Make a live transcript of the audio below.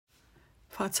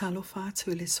Faatalofa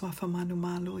atu I le swafa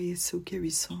manumalo Iesu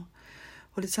Keriso.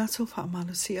 O le tatou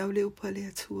faamalo si au le upu le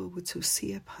atua ua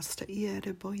tusi pasta ia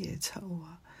ere boye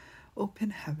taua.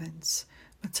 Open heavens.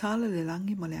 Matala le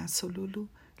langi ma le aso lulu,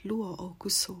 lua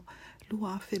AOKUSO,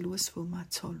 lua afe luasfu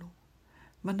matolu.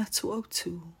 Manatu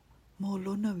Autu, mo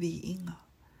lona viiga.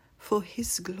 For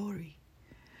his glory.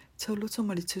 Tauloto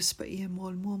ma le Tusi Paia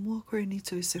mo mua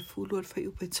Korinito I se fulu al fai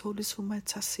upe tolu mai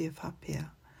tasi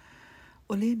faapefea.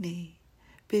 O lenei,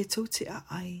 be tau te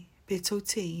ai, be tau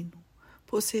te inu,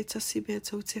 po se tasi be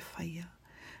tau te faia,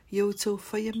 outou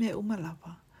faia me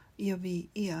umalawa, ia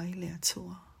viia I le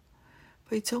Atua.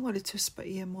 Faitauga le Tusi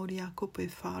Paia mo Iakopo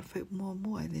far fai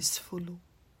mua I le sfulu.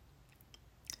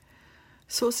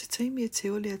 So se taimi te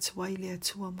o le Atua I le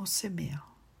Atua mo se mea.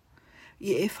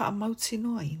 Ia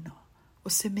faamautinoaina, o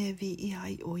se mea viia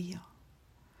I oia.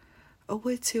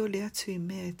 Aue te o le atu I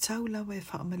mea taulawa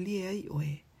faamalie ai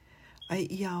oe, ai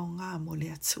ia o ngā mo le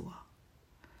Atua.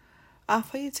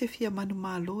 Afai te fia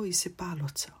manumalo I se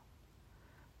palota.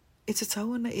 E te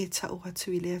tauana e tau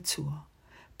atu I le Atua,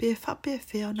 pe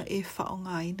faapefea na e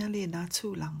faaaogaina le nā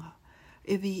tūlanga,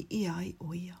 e viia I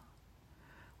oia.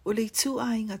 O le tu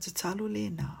ainga te talo le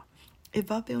nā, e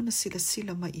vape ona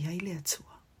sila mai I le Atua.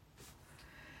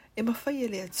 E mawhai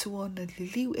le Atua na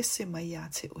liliu ese mai a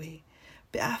te oe,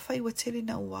 pe awhai wa tele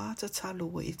na ua ta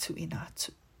talo wa e tu ina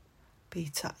atu. Pe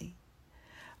tai.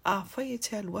 A whai e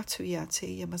te alu atu I a te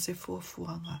ia ma se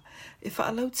fuafuanga, e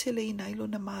whaalau tele I nailo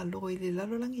na malo I le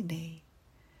lalolangi nei.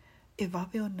 E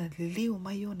vape ona liliu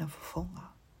mai o na fufonga.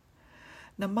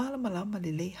 Na malamalama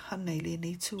le lei Hana I le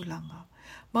lenei tūlanga,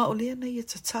 ma o lea na ia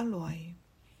ta talo ai.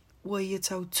 Ua ia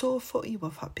tau tō fo I wa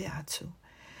whape atu,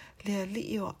 lea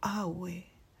li o aue.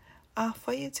 A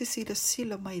whai e te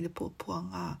sila mai le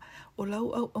puapuanga o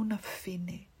lau au na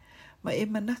whine, ma e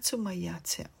manatu mai a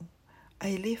te au.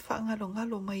 Ai le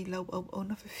whaangalo mai lau au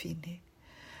na whine,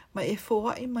 ma e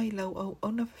fōwai mai lau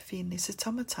au na whine se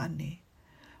tamatane,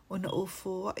 o na o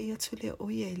fōwai atu lea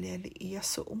oia I lea li I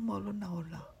aso umolo na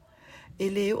ola, e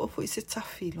leo ofo I se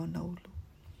tafilo na ulu.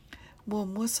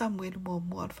 Mua Samuel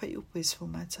mua alfai upu esfu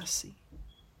mai tasi.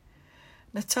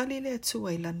 Na tali le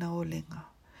atua I lana o lenga,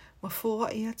 ma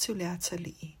fōwai atu le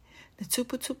atali, na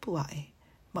tupu ae,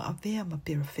 ma avea ma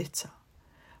perafeta,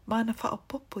 ma na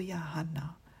whaopopo ia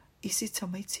hana, isi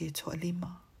tamaiti e toa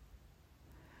lima.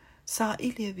 Sa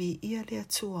ilia viia le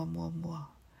Atua mua,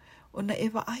 o na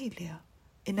ewa ailea,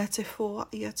 e na te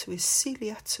fōwai atu e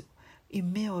sili atu, I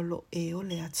mea lo e o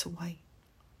le Atuai.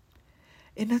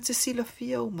 E na te sila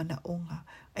fia o mana onga,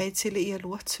 a e tele ia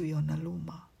luatu I o na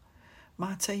luma.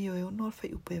 Mata I o e ono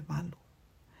alfai upe malu.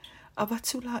 A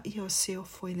watula I o seo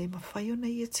foi le mawhai o na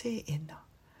ia te ena.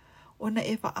 O na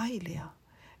ewa ailea,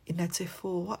 e na te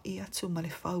fōwai atu ma le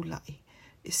whaulai,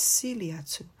 e sili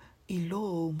atu I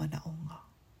lo o mana onga.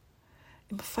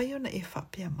 E mawhai o na e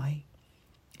whapea mai,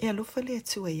 e alofa le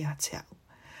atua I a te au,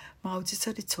 ma au te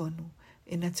tari tonu,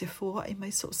 e na te fōwai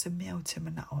mai so se mea o te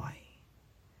mana oai.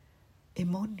 E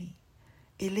moni,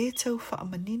 e le tau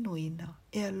faamaninoina,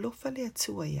 e alofa le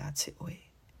atua I a te oe.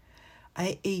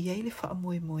 Ai e iei le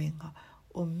faamoemoenga,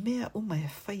 o mea uma e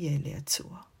faia le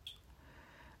atua.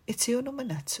 E te ono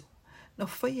manatu, na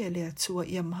faia le atua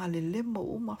ia mahale lemo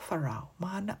uma Farao,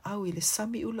 mahana au I le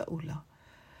sami ula,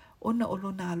 ona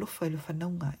olona alofa I le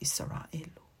whanaunga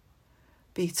Israelu.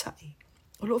 Peitai,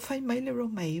 o lo fai mai le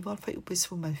romei, wal fai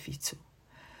upesu mai fitu.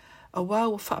 A wā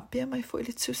o whaapea mai fo I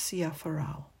le tusi a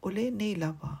Farao, o le nei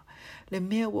lava, le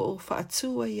mea o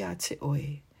whaatua I a te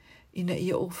oe, ina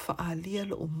ia o whaalia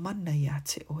lo o mana I a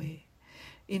te oe,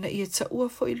 ina ia taua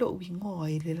fo I lo wingoa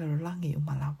I le larolangi o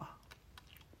malawa.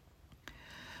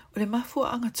 O le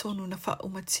mafua anga tonu na wha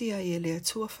umatia I le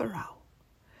Atua Farao,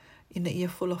 ina ia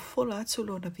Folafola atu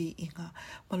lona viiga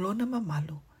ma lona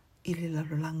mamalo I le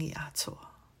larolangi atoa.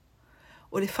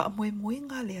 O le wha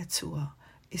moemoenga le Atua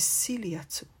e sili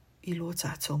atu I lo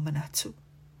tātou manatu.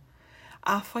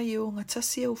 Afai o ngā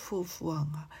tasi au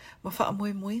fuafuanga ma wha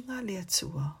moemoenga le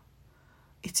Atua,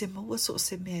 e te maua so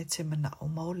se mea te mana o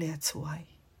mao le Atuai.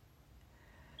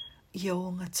 Ia o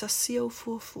ngā tasi au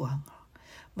fuafuanga,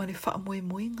 ma le wha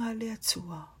moemoenga le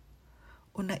Atua,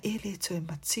 o na ele to e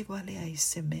matiwa le ai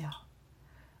se mea.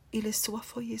 I le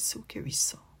suafo Iesu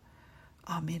Keriso.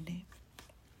 Amen.